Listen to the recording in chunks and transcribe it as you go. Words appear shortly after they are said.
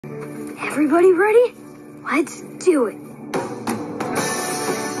Everybody ready? Let's do it.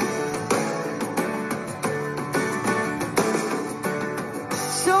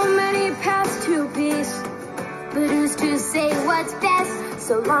 So many paths to peace, but who's to say what's best?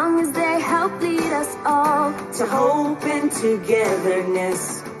 So long as they help lead us all to hope and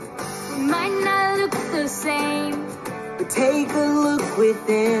togetherness. We might not look the same, but take a look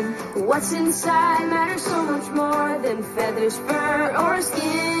within. What's inside matters so much more than feathers, fur, or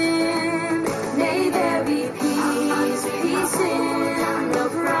skin. May there be peace, peace in the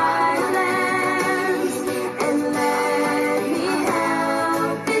pride lands, and let me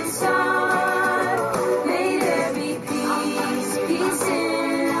help it start. May there be peace, peace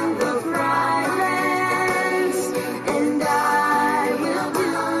in the pride lands, and I will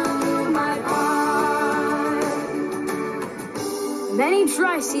do my part. Many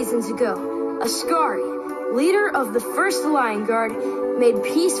dry seasons ago, Askari, leader of the first Lion Guard, made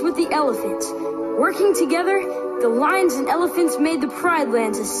peace with the elephants. Working together, the lions and elephants made the Pride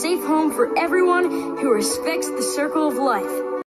Lands a safe home for everyone who respects the circle of life.